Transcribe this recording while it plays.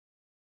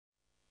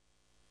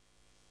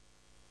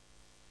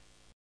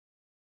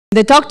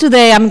The talk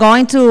today, I'm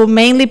going to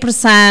mainly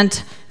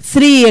present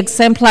 3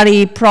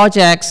 exemplary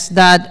projects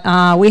that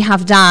we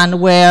have done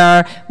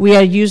where we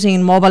are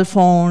using mobile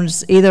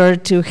phones either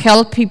to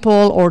help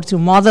people or to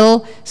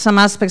model some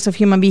aspects of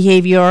human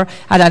behavior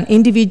at an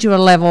individual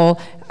level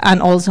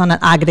and also on an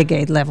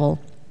aggregate level.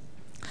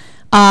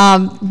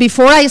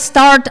 Before I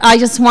start, I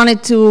just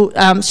wanted to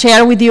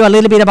share with you a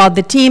little bit about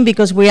the team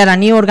because we are a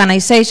new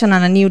organization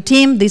and a new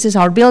team. This is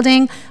our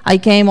building. I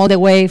came all the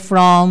way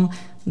from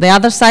the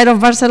other side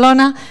of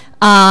Barcelona.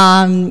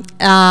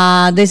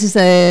 This is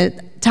a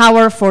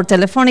tower for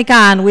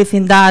Telefonica, and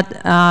within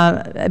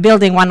that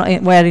building,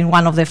 we're in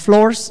one of the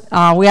floors.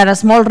 We are a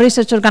small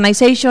research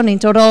organization. In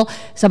total,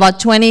 it's about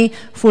 20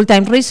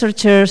 full-time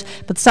researchers,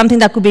 but something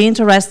that could be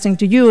interesting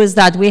to you is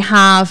that we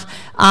have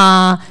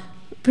a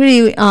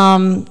pretty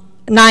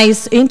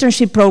nice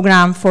internship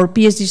program for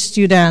PhD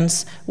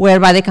students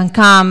whereby they can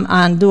come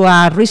and do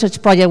a research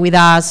project with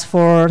us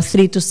for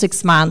 3 to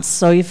 6 months.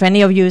 So if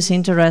any of you is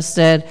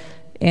interested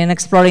in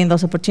exploring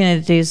those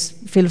opportunities,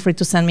 feel free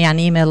to send me an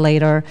email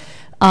later.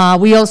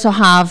 We also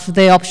have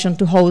the option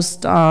to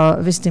host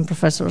visiting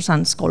professors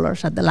and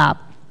scholars at the lab.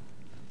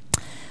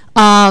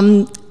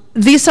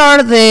 These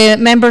are the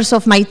members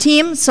of my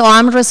team. So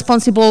I'm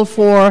responsible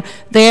for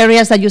the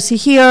areas that you see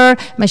here: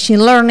 machine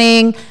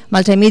learning,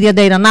 multimedia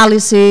data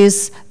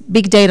analysis,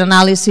 big data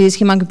analysis,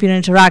 human-computer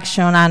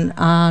interaction,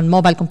 and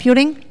mobile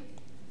computing.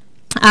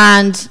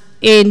 And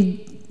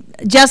in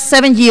just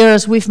 7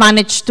 years, we've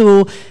managed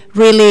to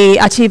really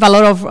achieve a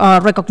lot of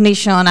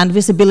recognition and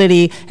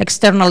visibility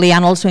externally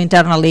and also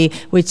internally,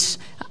 which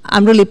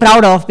I'm really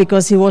proud of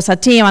because it was a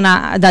team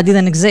that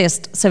didn't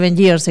exist 7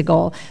 years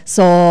ago.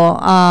 So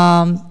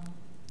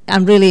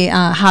I'm really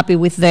happy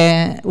with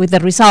the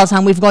results,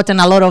 and we've gotten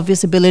a lot of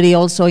visibility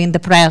also in the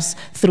press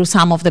through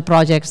some of the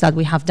projects that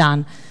we have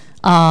done.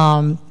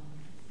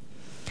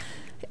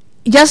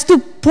 Just to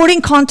put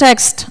in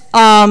context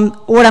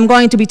what I'm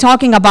going to be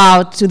talking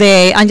about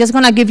today, I'm just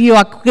going to give you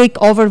a quick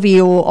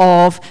overview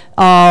of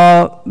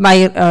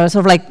my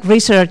sort of like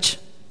research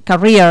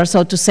career,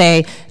 so to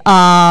say,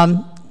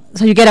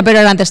 so you get a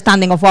better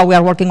understanding of what we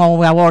are working on when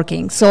we are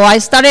working. So I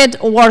started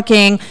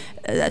working,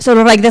 sort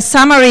of like the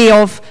summary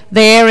of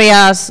the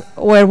areas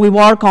where we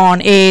work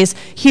on is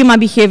human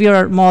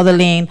behavior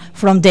modeling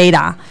from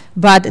data,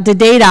 but the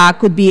data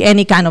could be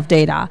any kind of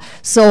data.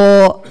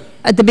 So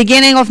at the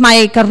beginning of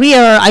my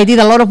career, I did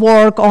a lot of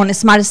work on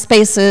smart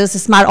spaces,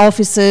 smart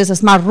offices,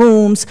 smart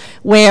rooms,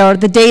 where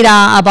the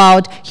data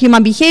about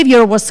human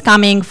behavior was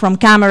coming from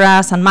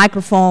cameras and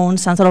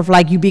microphones and sort of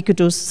like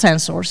ubiquitous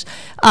sensors.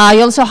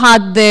 I also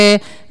had the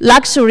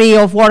luxury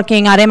of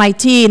working at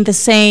MIT in the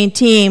same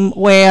team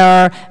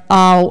where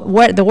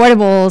the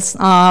wearables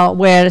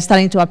were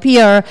starting to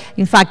appear.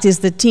 In fact, it's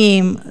the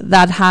team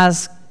that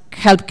has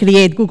helped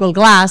create Google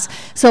Glass.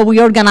 So we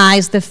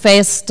organized the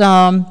first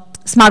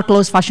smart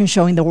clothes fashion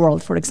show in the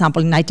world, for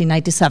example, in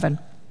 1997.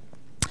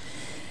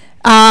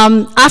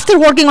 After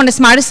working on the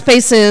smart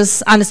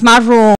spaces and the smart room,